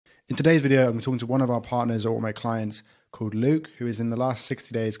In today's video, I'm talking to one of our partners or my clients called Luke, who is in the last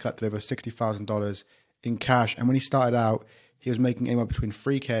 60 days collected over $60,000 in cash. And when he started out, he was making anywhere between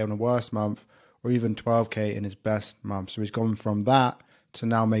 3K on the worst month or even 12K in his best month. So he's gone from that to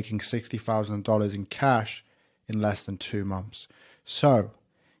now making $60,000 in cash in less than 2 months. So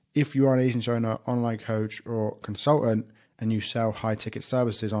if you are an agency owner, online coach, or consultant, and you sell high ticket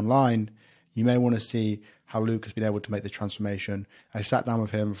services online, you may want to see how Luke has been able to make the transformation. I sat down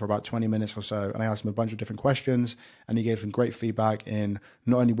with him for about 20 minutes or so, and I asked him a bunch of different questions, and he gave some great feedback in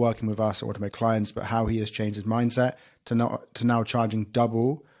not only working with us or Automate clients, but how he has changed his mindset to now charging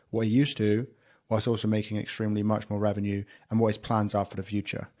double what he used to, whilst also making extremely much more revenue, and what his plans are for the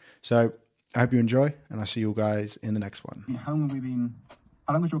future. So I hope you enjoy, and I'll see you guys in the next one. How long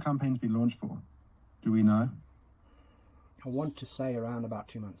has your campaign been launched for? Do we know? I want to say around about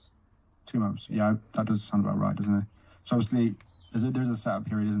 2 months. 2 months, yeah, that does sound about right, doesn't it? So obviously, there's a setup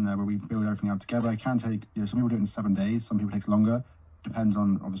period, isn't there, where we build everything out together. It can take, some people do it in 7 days, some people it takes longer. Depends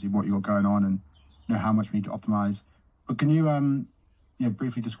on obviously what you've got going on and how much we need to optimize. But can you,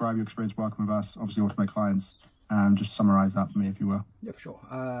 briefly describe your experience working with us, obviously Automate clients, and just summarize that for me, if you will? Yeah, for sure.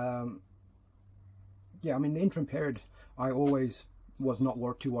 Yeah, I mean, the interim period, I always was not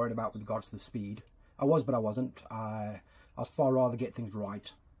too worried about with regards to the speed. I was, but I wasn't. I'd far rather get things right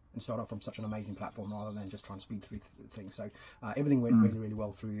and start off from such an amazing platform rather than just trying to speed through things. So everything went really, really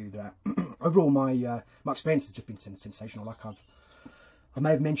well through that. Overall, my experience has just been sensational. Like I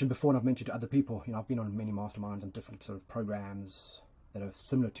may have mentioned before, and I've mentioned to other people, I've been on many masterminds and different sort of programs that are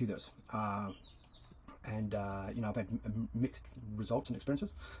similar to this. And I've had mixed results and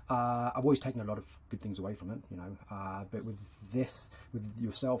experiences. I've always taken a lot of good things away from it, but with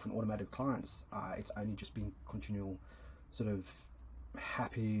yourself and automated clients, it's only just been continual sort of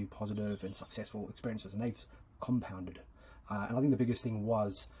happy, positive and successful experiences, and they've compounded. And I think the biggest thing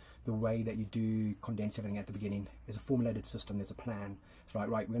was the way that you do condense everything at the beginning. There's a formulated system, there's a plan. It's like,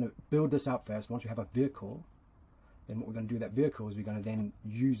 right, we're going to build this out first. Once you have a vehicle, then what we're going to do with that vehicle is we're going to then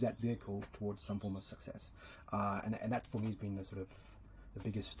use that vehicle towards some form of success. And that for me has been the sort of the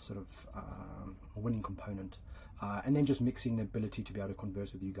biggest sort of winning component. And then just mixing the ability to be able to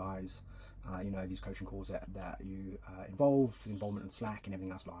converse with you guys, these coaching calls that you involvement in Slack and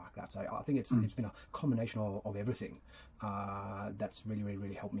everything else like that. So I think it's been a combination of everything that's really, really,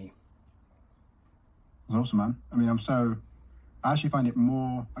 really helped me. That's awesome, man. I mean, I actually find it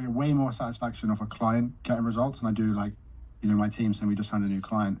I get way more satisfaction off a client getting results than I do my team saying we just had a new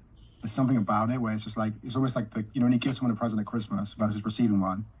client. There's something about it where it's just like, it's almost like when you give someone a present at Christmas versus receiving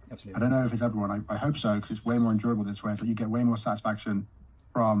one. Absolutely. I don't know if it's everyone. I hope so, because it's way more enjoyable this way. So you get way more satisfaction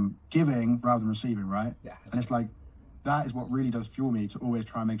from giving rather than receiving, right? Yeah. Absolutely. And it's like, that is what really does fuel me to always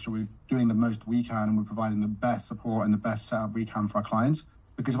try and make sure we're doing the most we can and we're providing the best support and the best setup we can for our clients.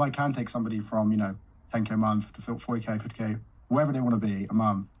 Because if I can take somebody from, 10K a month to 40K, 50K, wherever they want to be a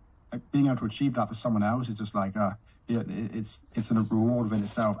month, being able to achieve that for someone else is just like, it's a reward within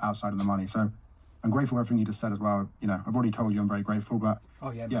itself outside of the money. So I'm grateful for everything you just said as well. I've already told you I'm very grateful, but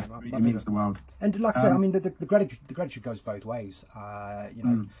it means the world. And like I say, I mean, the gratitude goes both ways.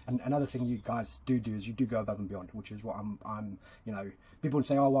 And another thing you guys do is you do go above and beyond, which is what I'm people would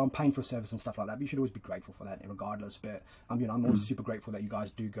say, oh, well, I'm paying for a service and stuff like that. But you should always be grateful for that, regardless. But I'm always super grateful that you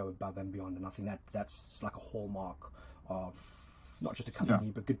guys do go above and beyond, and I think that's like a hallmark of not just a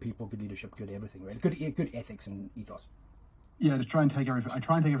company, but good people, good leadership, good everything, really. Good ethics and ethos. Yeah, I try and take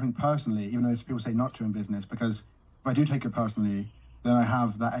everything personally, even though people say not to in business, because if I do take it personally, then I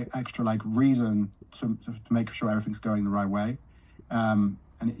have that extra reason to make sure everything's going the right way. And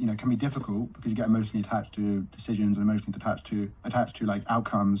it can be difficult because you get emotionally attached to decisions and emotionally attached to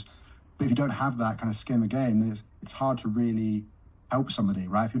outcomes. But if you don't have that kind of skin in the game, then it's hard to really help somebody,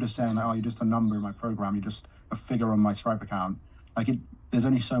 right? If you're just saying oh, you're just a number in my program, you're just a figure on my Stripe account, there's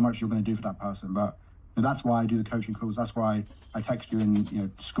only so much you're going to do for that person. But that's why I do the coaching calls. That's why I text you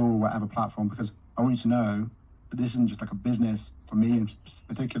in school, whatever platform, because I want you to know that this isn't just like a business for me in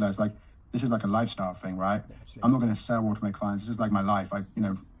particular. It's like, this is like a lifestyle thing, right? Yeah, I'm not going to sell Automate clients. This is like my life. If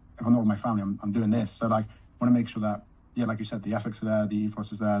I'm not with my family, I'm doing this. So want to make sure that, like you said, the ethics are there, the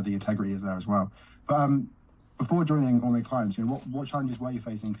ethos is there, the integrity is there as well. But before joining Automate clients, what challenges were you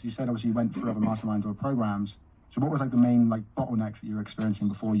facing? Because you said obviously you went through other masterminds or programs. So what was the main bottlenecks that you were experiencing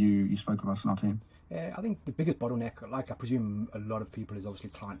before you spoke with us on our team? Yeah, I think the biggest bottleneck, I presume a lot of people, is obviously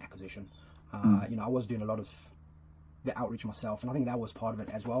client acquisition. I was doing a lot of the outreach myself, and I think that was part of it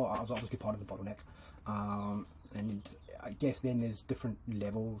as well. I was obviously part of the bottleneck. And I guess then there's different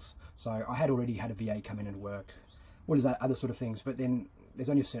levels. So I had already had a VA come in and work, all of that other sort of things, but then there's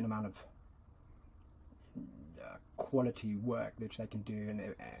only a certain amount of quality work which they can do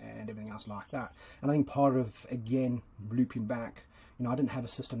and everything else like that. And I think part of, again, looping back, you know, I didn't have a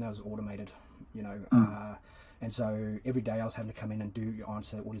system that was automated, you know, and so every day I was having to come in and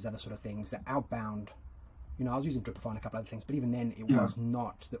answer all these other sort of things that outbound. You know, I was using Dripify and a couple other things, but even then, it was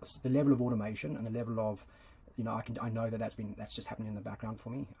not the level of automation and the level of, you know, I know that's just happening in the background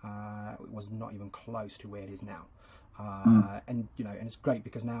for me. It was not even close to where it is now, and you know, and it's great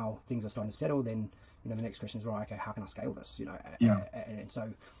because now things are starting to settle. Then, you know, the next question is, right, okay, how can I scale this? You know, and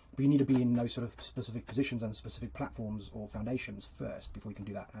so, but you need to be in those sort of specific positions and specific platforms or foundations first before you can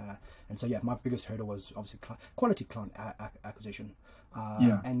do that. And so, yeah, my biggest hurdle was obviously quality client acquisition.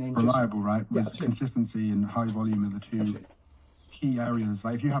 And then reliable, right? With consistency and high volume are the two key areas.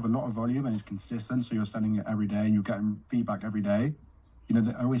 Like if you have a lot of volume and it's consistent, so you're sending it every day and you're getting feedback every day, you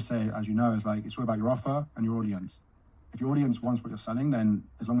know, I always say, as you know, is like it's all about your offer and your audience. If your audience wants what you're selling, then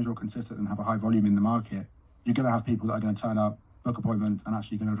as long as you're consistent and have a high volume in the market, you're going to have people that are going to turn up, book appointments, and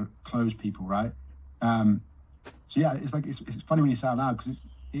actually going to close people, right? So yeah, it's like it's funny when you say out loud because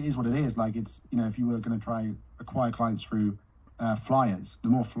it is what it is. Like it's, you know, if you were going to try acquire clients through flyers, the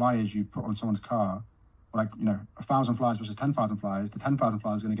more flyers you put on someone's car, like, you know, 1,000 flyers versus 10,000 flyers, the 10,000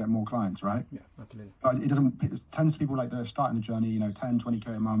 flyers are going to get more clients, right? Yeah, absolutely. But it tends to people like they're starting the journey, you know, 10,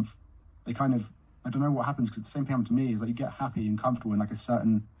 20K a month. They kind of, I don't know what happens because the same thing happened to me is like you get happy and comfortable in like a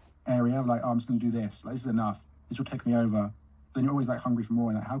certain area, like, oh, I'm just going to do this. Like, this is enough. This will take me over. Then you're always like hungry for more.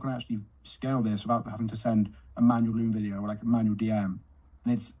 And like, how can I actually scale this without having to send a manual Loom video or like a manual DM?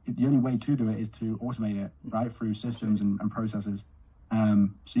 And the only way to do it is to automate it, right, through systems and processes.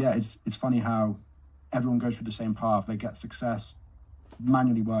 So yeah, it's funny how everyone goes through the same path. They get success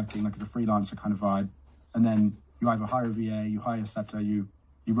manually working, like as a freelancer kind of vibe, and then you either hire a VA, you hire a setter, you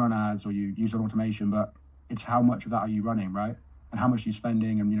run ads, or you use an automation. But it's how much of that are you running, right? And how much are you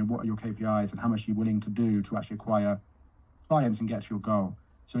spending, and you know what are your KPIs, and how much are you willing to do to actually acquire clients and get to your goal.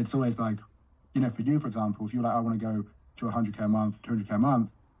 So it's always like, you know, for you, for example, if you're like, I want to go to 100K a month, 200K a month,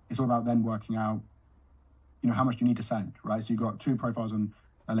 it's all about then working out, you know, how much you need to send, right? So you've got 2 profiles on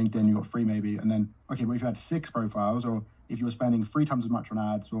LinkedIn, you've got 3 maybe, and then, okay, well, if you had 6 profiles, or if you were spending 3 times as much on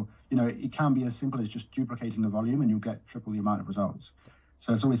ads, or, you know, it can be as simple as just duplicating the volume and you'll get triple the amount of results.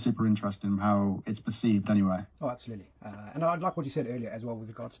 So it's always super interesting how it's perceived anyway. Oh, absolutely. And I like what you said earlier as well with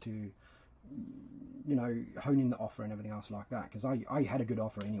regards to, you know, honing the offer and everything else like that, because I had a good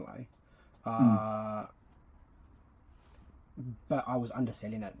offer anyway. But I was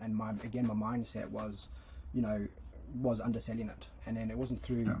underselling it, and my mindset was, you know, underselling it, and then it wasn't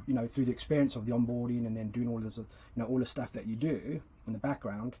through you know, through the experience of the onboarding and then doing all this, you know, all the stuff that you do in the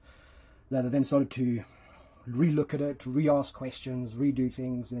background, that I then started to relook at it, re-ask questions, redo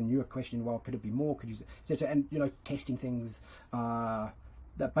things, and then you were questioning, well, could it be more? Could you, etc. And you know, testing things.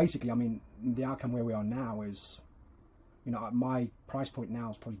 That basically, I mean, the outcome where we are now is, you know, my price point now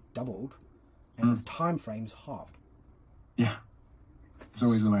is probably doubled, and the time frame's halved. Yeah, it's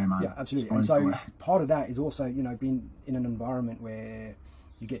always the way, man. Yeah, absolutely. And so part of that is also, you know, being in an environment where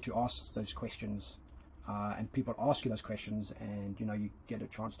you get to ask those questions, and people ask you those questions, and you know, you get a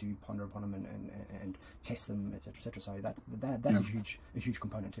chance to ponder upon them and test them, etc., etc. So that's a huge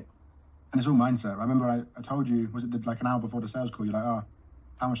component too. And it's all mindset. I remember I told you, was it like an hour before the sales call? You're like, oh,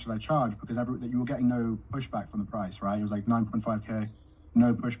 how much should I charge? Because you were getting no pushback from the price, right? It was like 9.5K,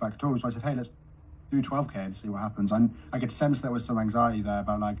 no pushback at all. So I said, hey, let's do 12K and see what happens. And I could sense there was some anxiety there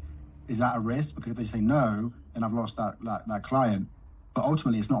about like, is that a risk? Because if they say no, then I've lost that client. But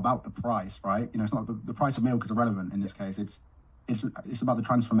ultimately, it's not about the price, right? You know, it's not the price of milk is irrelevant in this case. It's about the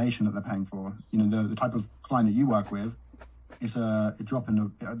transformation that they're paying for. You know, the type of client that you work with, it's a drop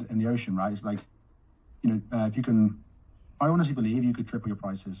in the ocean, right? It's like, you know, if you can, I honestly believe you could triple your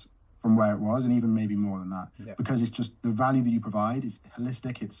prices from where it was, and even maybe more than that, because it's just the value that you provide is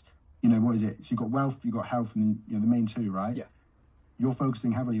holistic. It's, you know, what is it? So you've got wealth, you've got health, and you know the main 2, right? Yeah. You're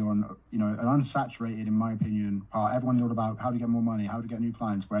focusing heavily on, you know, an unsaturated, in my opinion, part. Everyone's all about how to get more money, how to get new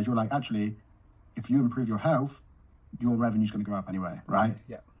clients. Whereas you're like, actually, if you improve your health, your revenue's going to go up anyway, right?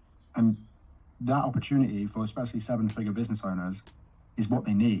 Yeah. And that opportunity for especially 7-figure business owners is what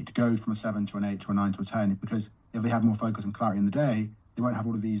they need to go from a 7 to an 8 to a 9 to a 10. Because if they have more focus and clarity in the day, they won't have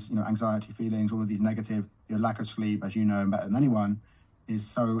all of these, you know, anxiety feelings, all of these negative, you know, lack of sleep, as you know, better than anyone, is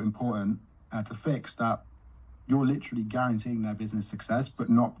so important to fix that. You're literally guaranteeing their business success, but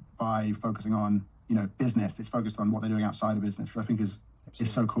not by focusing on, you know, business. It's focused on what they're doing outside of business, which I think is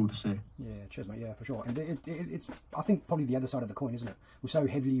so cool to see. Yeah, cheers, mate. Yeah, for sure. And it's, I think, probably the other side of the coin, isn't it? We're so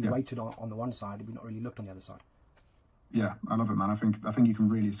heavily weighted on the one side, we've not really looked on the other side. Yeah, I love it, man. I think you can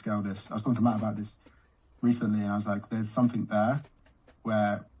really scale this. I was talking to Matt about this recently, and I was like, there's something there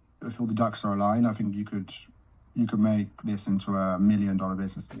where if all the ducks are aligned, I think you could you could make this into $1 million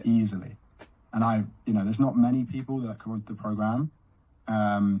business easily. And there's not many people that come into the program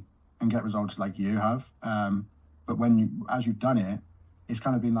and get results like you have. But as you've done it, it's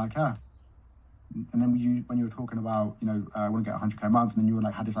kind of been like, and then when you were talking about, I want to get 100K a month, and then you were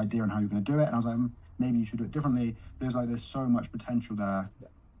like, had this idea on how you're going to do it. And I was like, maybe you should do it differently. There's so much potential there,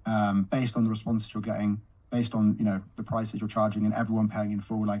 based on the responses you're getting, based on, the prices you're charging and everyone paying in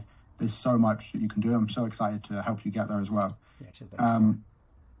full. Like, there's so much that you can do. I'm so excited to help you get there as well.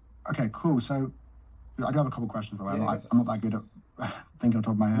 Okay, cool. So I do have a couple of questions. I'm not that good at thinking on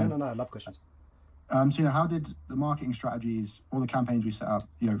top of my head. No, I love questions. So, how did the marketing strategies, all the campaigns we set up,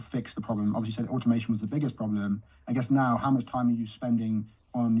 fix the problem? Obviously, you said automation was the biggest problem. I guess now, how much time are you spending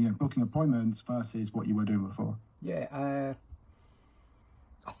on, booking appointments versus what you were doing before? Yeah,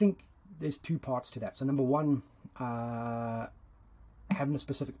 I think there's two parts to that. So, number one, having a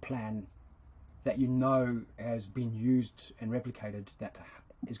specific plan that has been used and replicated that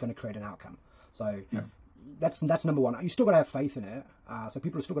is going to create an outcome. So that's number one. You still got to have faith in it. So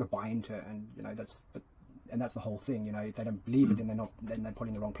people have still got to buy into it, and that's the whole thing. If they don't believe it, then they're probably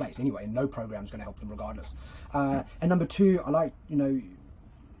in the wrong place anyway. And no program's going to help them regardless. And number two, I like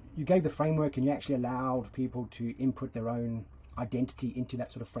you gave the framework, and you actually allowed people to input their own identity into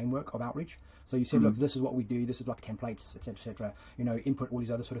that sort of framework of outreach. So you said, look, this is what we do. This is like templates, etc., etc. Input all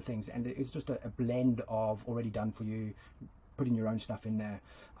these other sort of things, and it's just a blend of already done for you, putting your own stuff in there.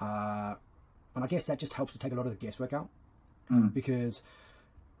 And I guess that just helps to take a lot of the guesswork out, because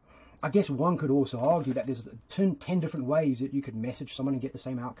I guess one could also argue that there's 10 different ways that you could message someone and get the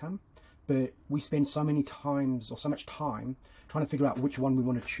same outcome, but we spend so much time trying to figure out which one we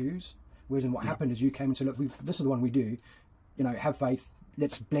want to choose. Whereas what happened is you came and said, look, this is the one we do, have faith,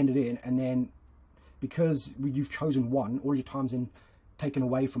 let's blend it in. And then because you've chosen one, all your time's in taken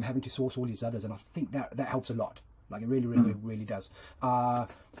away from having to source all these others. And I think that helps a lot. Like it really does.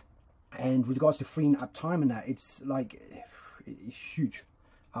 And with regards to freeing up time and that, it's like it's huge,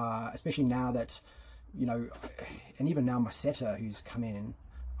 especially now that, and even now my setter who's come in,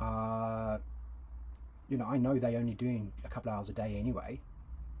 I know they only doing a couple hours a day anyway.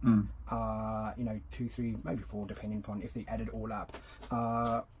 2, 3, maybe 4, depending upon if they add it all up.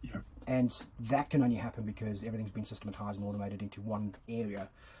 And that can only happen because everything's been systematized and automated into one area,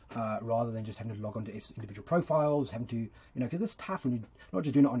 rather than just having to log onto individual profiles, having to, because it's tough when you're not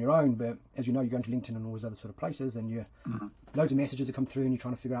just doing it on your own, but as you know, you're going to LinkedIn and all those other sort of places, and you loads of messages that come through, and you're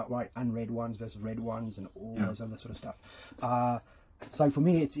trying to figure out unread ones versus read ones, and all those other sort of stuff. So for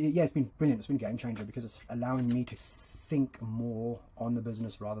me, it's been brilliant. It's been a game changer because it's allowing me to think more on the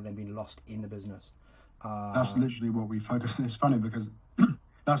business rather than being lost in the business. That's literally what we focus on. It's funny because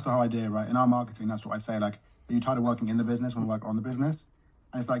that's the whole idea, right? In our marketing, that's what I say. Like, are you tired of working in the business, want to work on the business?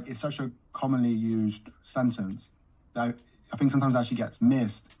 And it's like, it's such a commonly used sentence that I think sometimes actually gets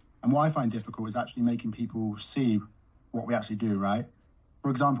missed. And what I find difficult is actually making people see what we actually do, right?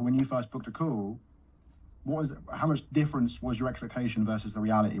 For example, when you first booked a call, how much difference was your expectation versus the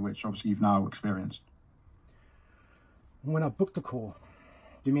reality, which obviously you've now experienced? When I booked the call,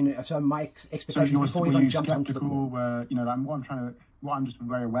 do you mean my expectations before we even jumped onto the call? Where, what I'm just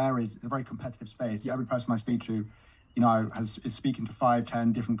very aware is it's a very competitive space. Every person I speak to, is speaking to 5,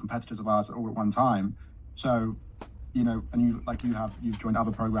 10 different competitors of ours all at one time. So, and you've joined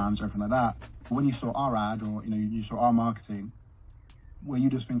other programs or everything like that. But when you saw our ad or you saw our marketing, were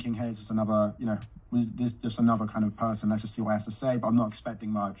you just thinking, hey, it's just another, was this just another kind of person? Let's just see what I have to say, but I'm not expecting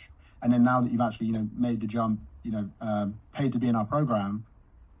much. And then now that you've actually, made the jump, paid to be in our program,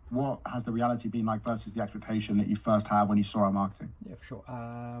 what has the reality been like versus the expectation that you first had when you saw our marketing? Yeah, for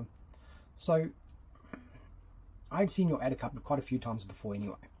sure. So I'd seen your ad quite a few times before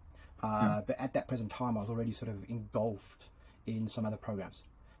anyway. But at that present time, I was already sort of engulfed in some other programs.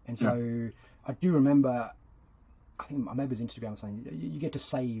 And so I do remember, I think maybe it was Instagram saying, you get to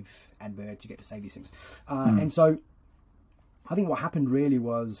save adverts, you get to save these things. And so I think what happened really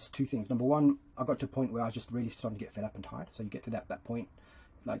was two things. Number one, I got to a point where I was just really starting to get fed up and tired. So you get to that point,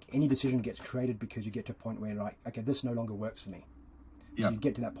 like any decision gets created because you get to a point where like, okay, this no longer works for me. So you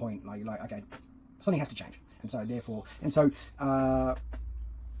get to that point, like, okay, something has to change. And so therefore,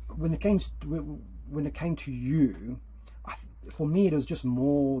 when it came to you, for me, it was just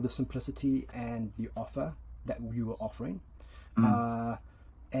more the simplicity and the offer that you were offering.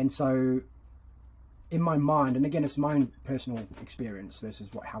 And so in my mind, and again, it's my own personal experience versus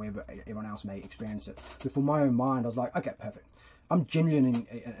however everyone else may experience it. But for my own mind, I was like, okay, perfect. I'm genuinely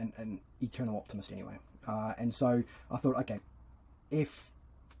an eternal optimist anyway. And so I thought, okay, if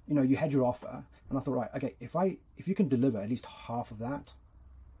you had your offer, and I thought, right, okay, if you can deliver at least half of that,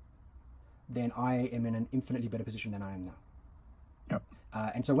 then I am in an infinitely better position than I am now. Yep.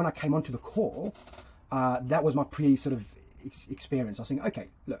 And so when I came onto the call, that was my sort of experience. I was thinking, okay,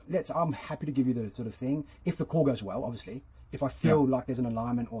 look, I'm happy to give you the sort of thing. If the call goes well, obviously, if I feel like there's an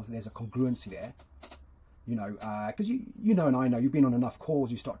alignment or there's a congruency there, you know, because you know, and I know, you've been on enough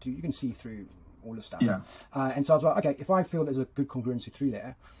calls, you can see through all the stuff. Yeah. And so I was like, okay, if I feel there's a good congruency through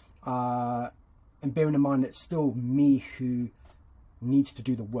there, and bearing in mind that it's still me who needs to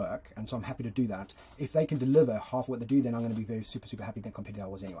do the work, and so I'm happy to do that. If they can deliver half what they do, then I'm going to be very super happy then compared to how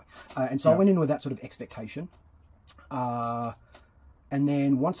I was anyway. And so I went in with that sort of expectation. And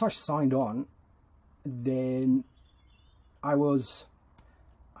then once I signed on, then the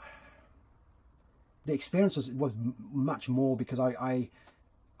experience was much more, because I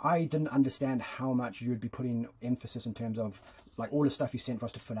didn't understand how much you would be putting emphasis in terms of like all the stuff you sent for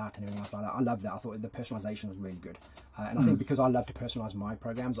us to fill out and everything else like that. I love that. I thought the personalization was really good. And I think because I love to personalize my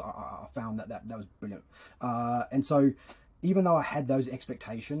programs, I found that was brilliant. And so even though I had those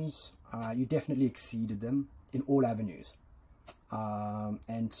expectations, you definitely exceeded them in all avenues.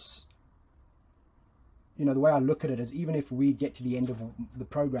 And you know, the way I look at it is, even if we get to the end of the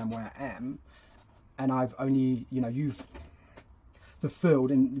program where I am, and I've only, you know, you've fulfilled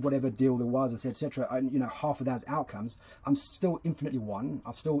in whatever deal there was, etc., and you know, half of those outcomes, I'm still infinitely won.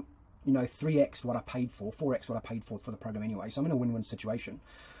 I've still, you know, 3x what I paid for, 4x what I paid for the program anyway. So I'm in a win-win situation.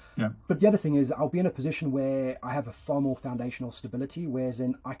 Yeah. But the other thing is, I'll be in a position where I have a far more foundational stability, whereas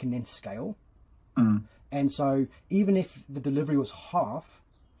then I can then scale. And so even if the delivery was half,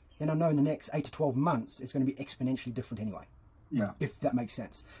 then I know in the next 8 to 12 months it's going to be exponentially different anyway. Yeah. If that makes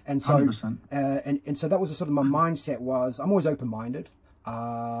sense. And so 100%. And so that was sort of my mindset was, I'm always open-minded.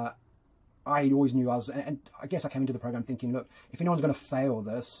 I always knew and I guess I came into the program thinking, look, if anyone's going to fail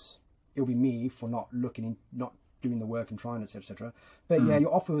this, it'll be me for not doing the work and trying it, etc. But yeah,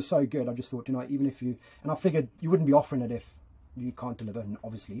 your offer was so good. I just thought, you know, even if and I figured you wouldn't be offering it if you can't deliver,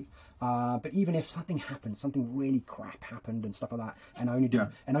 obviously. But even if something happened, something really crap happened and stuff like that, and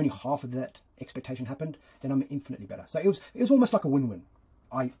only half of that expectation happened, then I'm infinitely better. So it was almost like a win-win.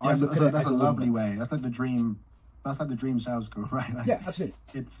 I look at it as a lovely way. That's like the dream. That's like the dream sales goal, right? Like, yeah, absolutely.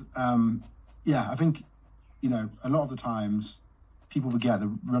 It's I think, you know, a lot of the times people forget that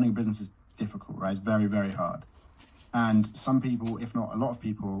running a business is difficult, right? It's very, very hard. And some people, if not a lot of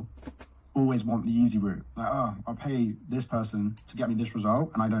people, always want the easy route. Like, oh, I'll pay this person to get me this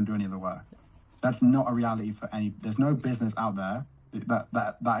result and I don't do any of the work. That's not a reality for there's no business out there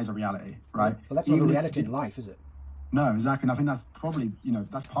that is a reality, right? Well, that's not a reality in life, is it? No, exactly. And I think that's probably, you know,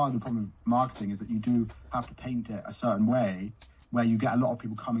 that's part of the problem with marketing, is that you do have to paint it a certain way where you get a lot of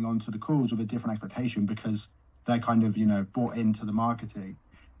people coming onto the calls with a different expectation because they're kind of, you know, bought into the marketing.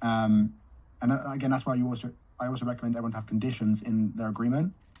 And again, that's why I also recommend everyone to have conditions in their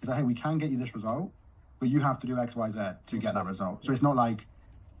agreement. Is that, hey, we can get you this result, but you have to do X, Y, Z to get that result. So it's not like,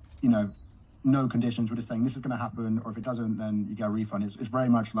 you know, no conditions. We're just saying this is going to happen, or if it doesn't, then you get a refund. It's very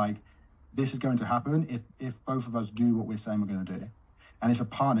much like, this is going to happen if both of us do what we're saying we're going to do. And it's a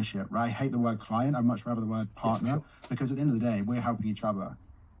partnership, right? I hate the word client. I'd much rather the word partner, yeah, sure. Because at the end of the day, we're helping each other.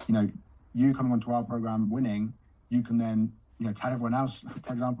 You know, you coming onto our program winning, you can then, you know, tell everyone else,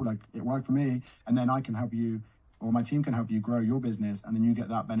 for example, like, it worked for me, and then I can help you, or my team can help you grow your business, and then you get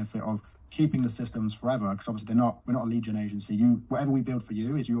that benefit of keeping the systems forever, because obviously we're not a lead gen agency. Whatever we build for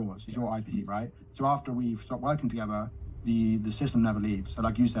you is yours, is your IP, right? So after we've stopped working together, the system never leaves. So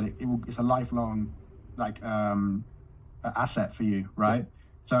like you said, it's a lifelong asset for you, right?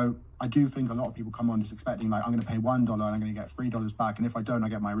 So I do think a lot of people come on just expecting, like, I'm going to pay $1 and I'm going to get $3 back, and if I don't, I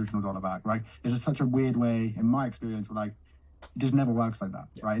get my original dollar back, right? It's such a weird way, in my experience, where, like, it just never works like that,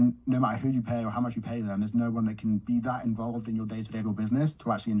 right? And no matter who you pay or how much you pay them, there's no one that can be that involved in your day-to-day of your business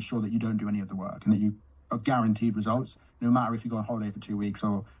to actually ensure that you don't do any of the work and that you are guaranteed results, no matter if you go on holiday for 2 weeks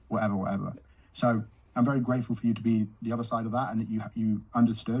or whatever. So I'm very grateful for you to be the other side of that, and that you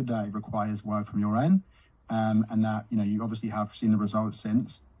understood that it requires work from your end, and that, you know, you obviously have seen the results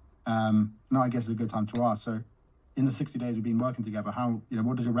since. Now I guess it's a good time to ask. So in the 60 days we've been working together, how, you know,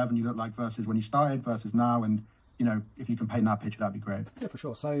 what does your revenue look like versus when you started versus now? And, you know, if you can paint that picture, that'd be great. Yeah, for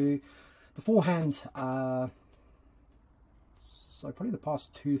sure. So beforehand, so probably the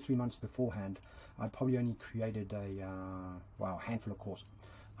past 2-3 months beforehand, I probably only created a handful of courses.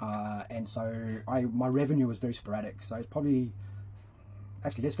 And so my revenue was very sporadic. So it's probably,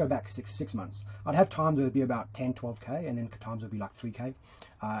 actually, let's go back six months. I'd have times where it'd be about 10, 12K, and then times would be like 3K.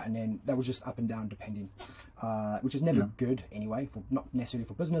 And then that was just up and down depending, which is never good anyway, for not necessarily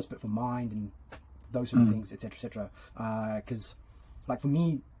for business, but for mind and those sort of things, etc. Because like for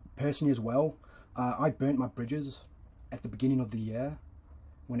me personally as well, I burnt my bridges at the beginning of the year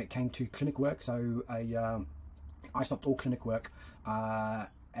when it came to clinic work. So I stopped all clinic work,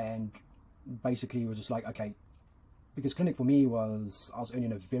 and basically it was just like, okay, because clinic for me was, I was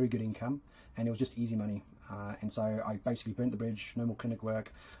earning a very good income and it was just easy money. And so I basically burnt the bridge, no more clinic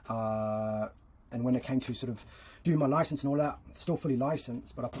work. And when it came to sort of doing my license and all that, still fully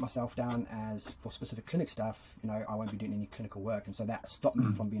licensed, but I put myself down as for specific clinic stuff, you know, I won't be doing any clinical work. And so that stopped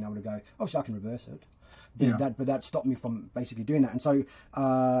me from being able to go, obviously I can reverse it, but that stopped me from basically doing that. And so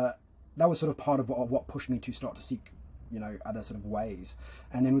that was sort of part of what pushed me to start to seek, you know, other sort of ways.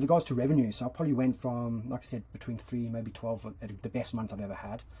 And then with regards to revenue, so I probably went from, like I said, between 3, maybe 12 at the best month I've ever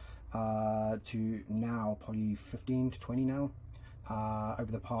had, to now probably 15 to 20 now,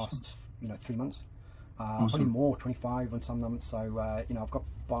 over the past, you know, 3 months. Awesome. Probably more, 25 on some months. So, you know, I've got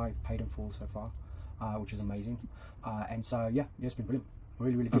 5 paid in full so far, which is amazing. And so, yeah, it's been brilliant.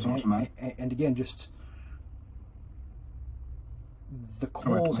 Really, really good. That's awesome, man. And again, just the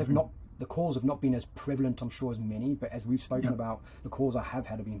calls have not been as prevalent, I'm sure, as many, but as we've spoken about, the calls I have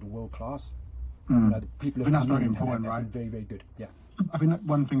had have been world class. You know, the people have that's come very in important, have right? been very, very good. Yeah. I think that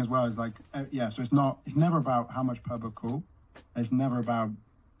one thing as well is like, so it's never about how much per book call. It's never about,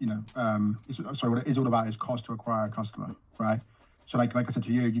 you know, what it is all about is cost to acquire a customer, right? So like I said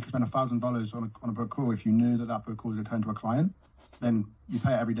to you, you could spend $1,000 on a book call. If you knew that book call was returned to a client, then you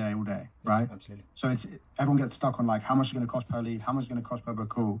pay it every day, all day, right? Yeah, absolutely. So everyone gets stuck on like, how much is it going to cost per lead? How much is it going to cost per book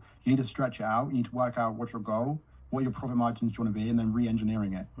call? You need to stretch it out. You need to work out what's your goal, what your profit margins you want to be, and then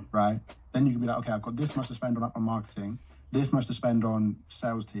re-engineering it, right? Then you can be like, okay, I've got this much to spend on marketing, this much to spend on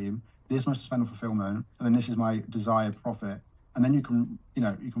sales team, this much to spend on fulfillment, and then this is my desired profit. And then you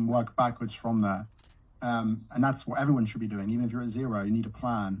can work backwards from there. And that's what everyone should be doing. Even if you're at 0, you need a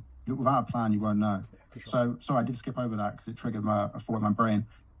plan. Without a plan, you won't know. Yeah, for sure. So sorry, I did skip over that because it triggered a thought in my brain.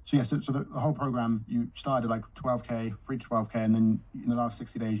 So yeah, so the whole program, you started like 12K, free to 12K, and then in the last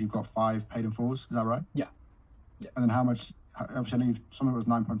 60 days, you've got 5 paid in fulls. Is that right? Yeah. And then how much? Obviously, I know some of it was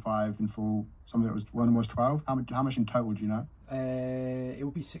 9.5 in full. Some of it was 12. How much in total do you know? It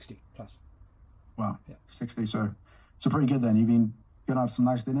will be 60 plus. Wow, Yeah. 60. So pretty good then. You've been going to have some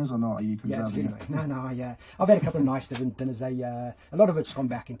nice dinners or not? Are you Yeah, conserving absolutely. No, I've had a couple of nice dinners. A lot of it's gone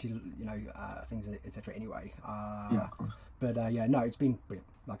back into, you know, things, etc. Anyway. Yeah, of course. But no, it's been brilliant.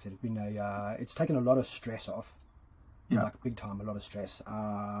 Like I said, it's been it's taken a lot of stress off. Yeah. Like big time, a lot of stress.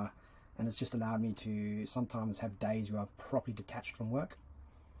 And it's just allowed me to sometimes have days where I've properly detached from work.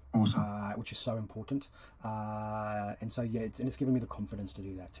 Awesome. Which is so important. And so yeah, it's given me the confidence to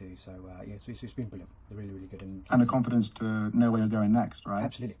do that too. So yeah, it's been brilliant, really, really good, and the confidence to know where you're going next, right?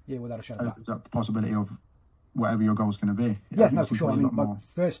 Absolutely, yeah, without a shadow of a doubt. Opens up the possibility of whatever your goal's going to be. Yeah, no, for sure. I mean, my more.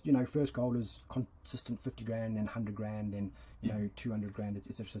 first goal is consistent 50 grand, then 100 grand, then you know 200 grand,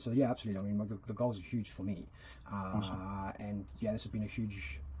 etc. So yeah, absolutely. I mean, the goals are huge for me, Awesome. and yeah, this has been a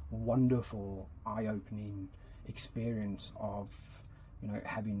huge, wonderful, eye-opening experience of, you know,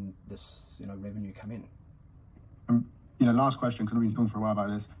 having this, you know, revenue come in. You know, last question, because we've been talking for a while about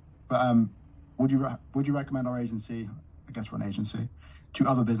this, but would you recommend our agency, I guess we're an agency, to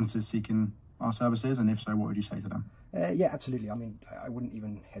other businesses seeking our services, and if so, what would you say to them? Yeah, absolutely. I mean, I wouldn't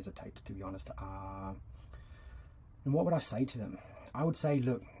even hesitate, to be honest. And what would I say to them? I would say,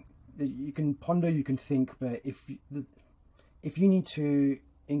 look, you can ponder, you can think, but if you need to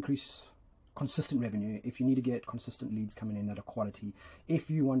increase consistent revenue, if you need to get consistent leads coming in that are quality, if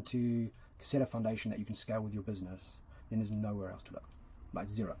you want to set a foundation that you can scale with your business, then there's nowhere else to look. Like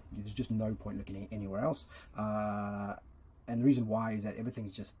 0. There's just no point looking anywhere else. And the reason why is that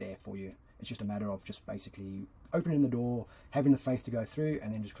everything's just there for you. It's just a matter of just basically opening the door, having the faith to go through,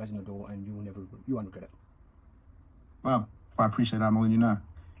 and then just closing the door, and you won't regret it. Well, I appreciate that more than you know.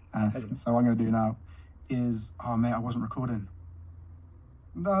 So what I'm going to do now is, oh mate, I wasn't recording.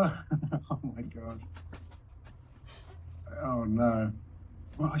 No. Oh my god. Oh no.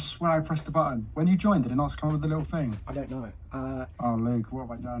 Well, I swear I pressed the button. When you joined, did it not come up with the little thing? I don't know. Oh Luke, what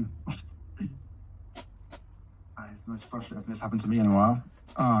have I done? It's the most frustrating thing that's happened to me in a while.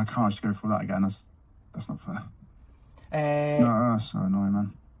 Oh, I can't just go through that again. That's not fair. No, that's so annoying,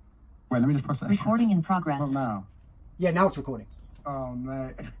 man. Wait, let me just press that. Recording in progress. Not now. Yeah, now it's recording. Oh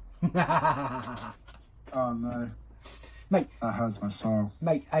mate. Oh no. Mate, that hurts my soul.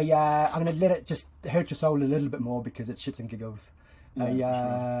 Mate, I'm going to let it just hurt your soul a little bit more because it's shits and giggles. Yeah,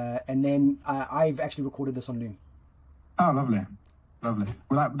 sure. And then I've actually recorded this on Loom. Oh, lovely. Lovely.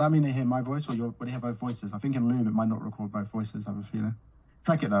 Would that mean they hear my voice, or would they hear both voices? I think in Loom it might not record both voices, I have a feeling.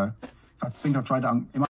 Check it though. I think I've tried that on...